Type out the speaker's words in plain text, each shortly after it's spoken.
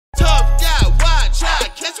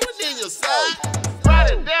within your side.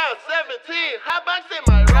 Riding down 17, hot box in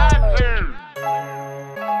my ride.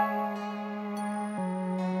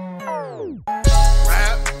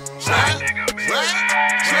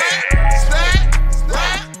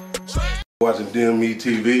 Watching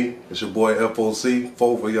Dme-Tv. It's your boy FOC.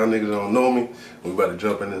 For y'all niggas that don't know me, we about to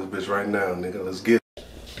jump in this bitch right now, nigga. Let's get it.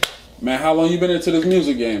 Man, how long you been into this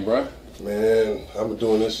music game, bro? Man, I've been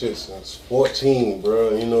doing this shit since 14,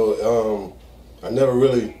 bro. You know, I never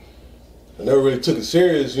really took it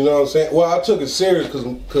serious. You know what I'm saying? Well, I took it serious because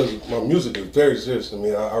my music is very serious to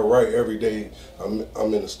me. I write every day. I'm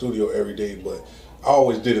in the studio every day, but I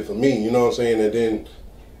always did it for me. You know what I'm saying? And then,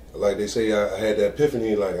 like they say, I had that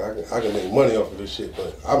epiphany, like I can make money off of this shit.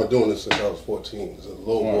 But I've been doing this since I was 14. As a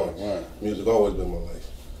little boy, music always been my life.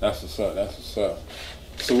 That's what's up. That's what's up.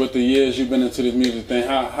 So with the years you've been into this music thing,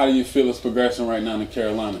 how do you feel it's progressing right now in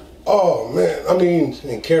Carolina? Oh man, I mean,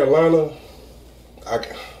 in Carolina,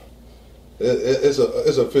 it's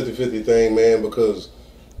a 50-50 thing, man, because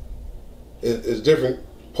it's different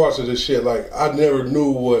parts of this shit. Like, I never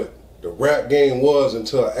knew what the rap game was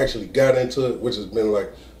until I actually got into it, which has been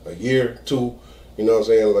like a year, 2. You know what I'm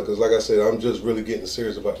saying? Like, 'cause like I said, I'm just really getting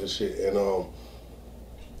serious about this shit, and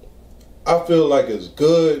I feel like it's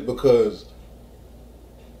good because,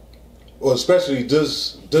 well, especially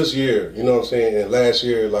this year, you know what I'm saying, and last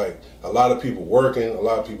year, like, a lot of people working, a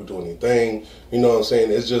lot of people doing their thing, you know what I'm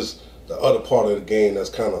saying. It's just the other part of the game that's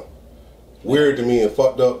kind of weird to me and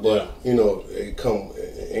fucked up, but you know, it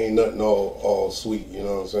ain't nothing all sweet, you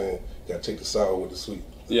know what I'm saying. You gotta take the sour with the sweet.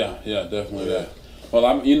 Yeah, definitely that. Well,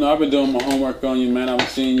 I've been doing my homework on you, man. I've been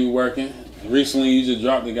seeing you working. Recently, you just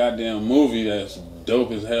dropped a goddamn movie that's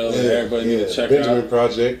dope as hell. That everybody need to check Benjamin out.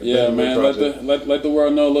 Project. Yeah, Benjamin man. Project. Let the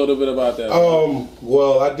world know a little bit about that.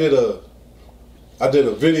 Well, I did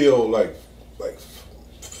a video like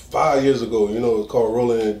 5 years ago. You know, it's called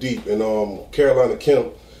Rolling in the Deep, and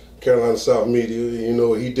Carolina South Media, you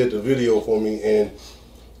know, he did the video for me, and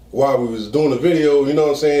while we was doing the video, you know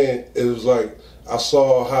what I'm saying, it was like I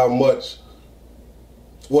saw how much,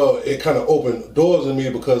 well, it kind of opened doors in me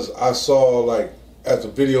because I saw, like, as the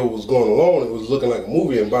video was going along, it was looking like a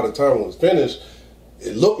movie, and by the time it was finished,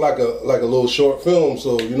 it looked like a little short film.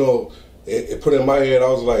 So, you know, it put in my head, I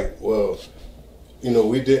was like, well, you know,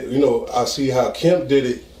 we did, you know, I see how Kemp did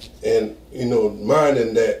it, and, you know,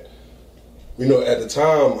 minding that, you know, at the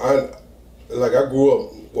time, I grew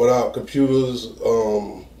up without computers,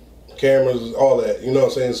 cameras, all that, you know what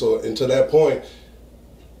I'm saying? So, and to that point,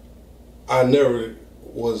 I never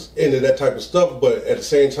was into that type of stuff, but at the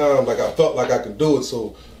same time, like, I felt like I could do it.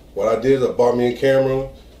 So what I did, I bought me a camera,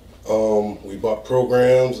 we bought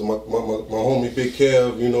programs, my homie Big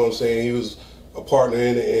Kev, you know what I'm saying, he was a partner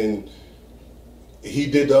in it, and he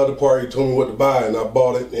did the other part. He told me what to buy, and I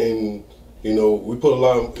bought it, and you know, we put a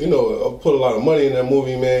lot of, you know, I put a lot of money in that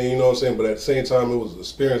movie, man, you know what I'm saying, but at the same time, it was an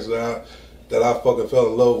experience that I fucking fell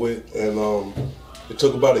in love with, and it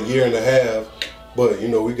took about 1.5 years, but, you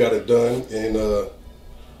know, we got it done, and,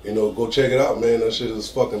 you know, go check it out, man. That shit is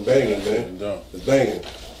fucking banging, man. It's banging.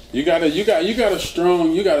 You got a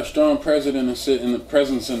strong presence in the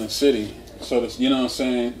city. So you know what I'm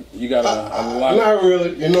saying? You got a lot. Not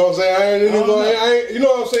really, you know what I'm saying? I ain't, you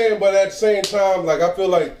know what I'm saying? But at the same time, like, I feel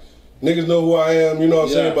like niggas know who I am, you know what I'm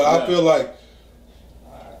saying? But I feel like,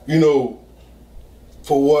 you know,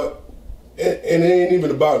 for what, and it ain't even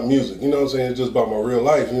about music, you know what I'm saying? It's just about my real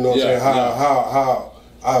life, you know what I'm saying? How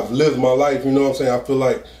I've lived my life, you know what I'm saying? I feel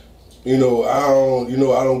like, you know, I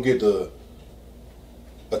don't get the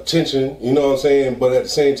attention, you know what I'm saying? But at the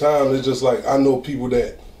same time, it's just like, I know people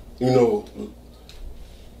that, you know,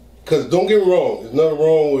 because don't get me wrong, there's nothing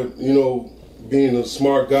wrong with, you know, being a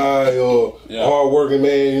smart guy or hard-working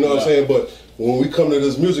man, you know what I'm saying? But when we come to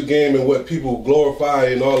this music game and what people glorify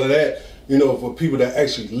and all of that, you know, for people that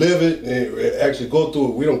actually live it and actually go through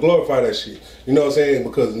it, we don't glorify that shit. You know what I'm saying?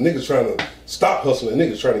 Because niggas trying to stop hustling,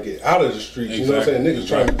 niggas trying to get out of the streets, you know what I'm saying? Niggas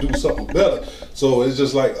trying to do something better. So it's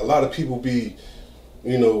just like a lot of people be,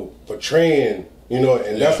 you know, portraying, you know,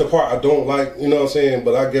 and that's the part I don't like, you know what I'm saying?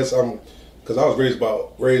 But I guess because I was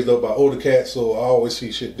raised up by older cats, so I always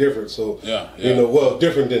see shit different. So, you know, well,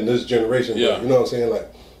 different than this generation, but you know what I'm saying? Like,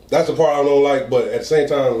 that's the part I don't like, but at the same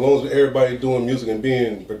time, as long as everybody doing music and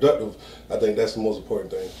being productive, I think that's the most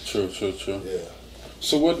important thing. True. Yeah.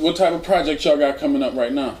 So what type of projects y'all got coming up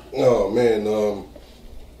right now? Oh, man,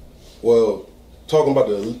 well, talking about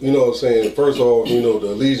the, you know what I'm saying, first off, you know, the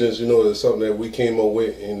Allegiance, you know, is something that we came up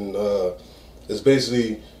with, and it's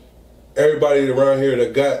basically everybody around here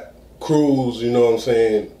that got crews, you know what I'm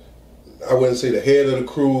saying, I wouldn't say the head of the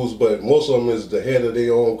crews, but most of them is the head of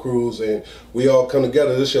their own crews, and we all come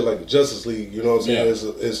together. This shit like the Justice League, you know what I'm saying?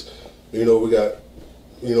 Yeah. It's you know, we got,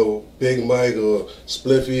 you know, Big Mike or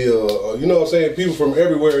Spliffy or you know what I'm saying, people from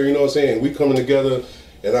everywhere, you know what I'm saying? We coming together,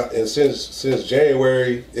 and since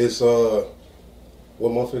January, it's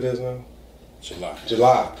what month it is now?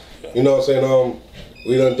 July. Yeah. You know what I'm saying?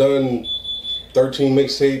 We done 13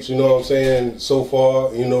 mixtapes, you know what I'm saying, so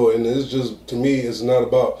far, you know, and it's just, to me, it's not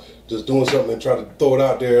about just doing something and try to throw it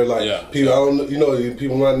out there. Like, people, I don't, you know,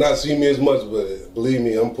 people might not see me as much, but believe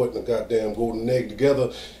me, I'm putting a goddamn golden egg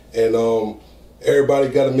together. And everybody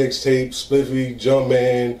got a mixtape, Spliffy,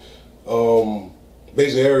 Jumpman,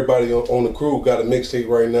 basically everybody on the crew got a mixtape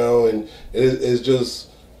right now, and it's just,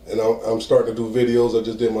 and I'm starting to do videos. I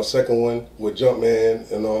just did my second one with Jumpman,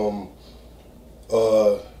 and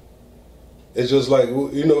it's just like,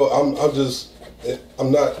 you know,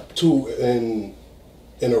 I'm not too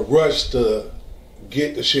in a rush to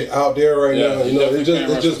get the shit out there right now. You know, it's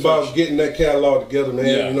just about getting that catalog together, man.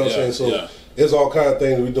 You know what I'm saying? So there's all kind of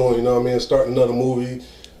things we're doing. You know what I mean? Starting another movie.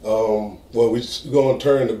 Well, we're gonna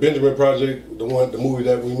turn the Benjamin Project, the movie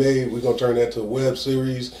that we made, we're gonna turn that to a web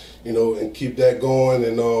series. You know, and keep that going.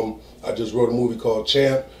 And I just wrote a movie called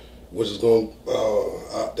Champ, which is going.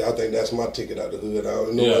 I think that's my ticket out the hood. I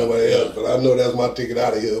don't know anybody else, but I know that's my ticket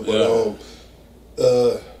out of here.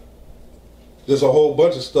 But there's a whole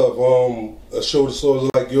bunch of stuff. A show that sort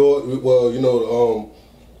of like yours. Well, you know,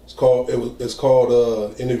 it's called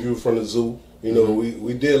Interview from the Zoo. You know,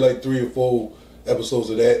 we did like 3 or 4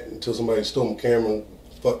 episodes of that until somebody stole my camera and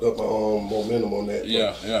fucked up my momentum on that.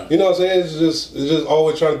 But, you know what I'm saying? It's just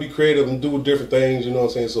always trying to be creative and do different things. You know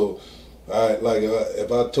what I'm saying? So,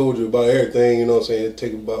 if I told you about everything, you know what I'm saying, it'd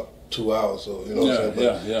take about 2 hours. So, you know what I'm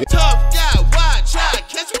saying? Tough guy, wide try,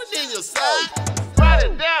 catch within your side.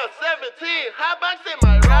 Riding down 17, hot box in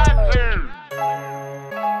my ride.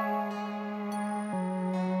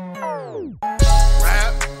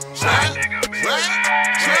 Rap, shot.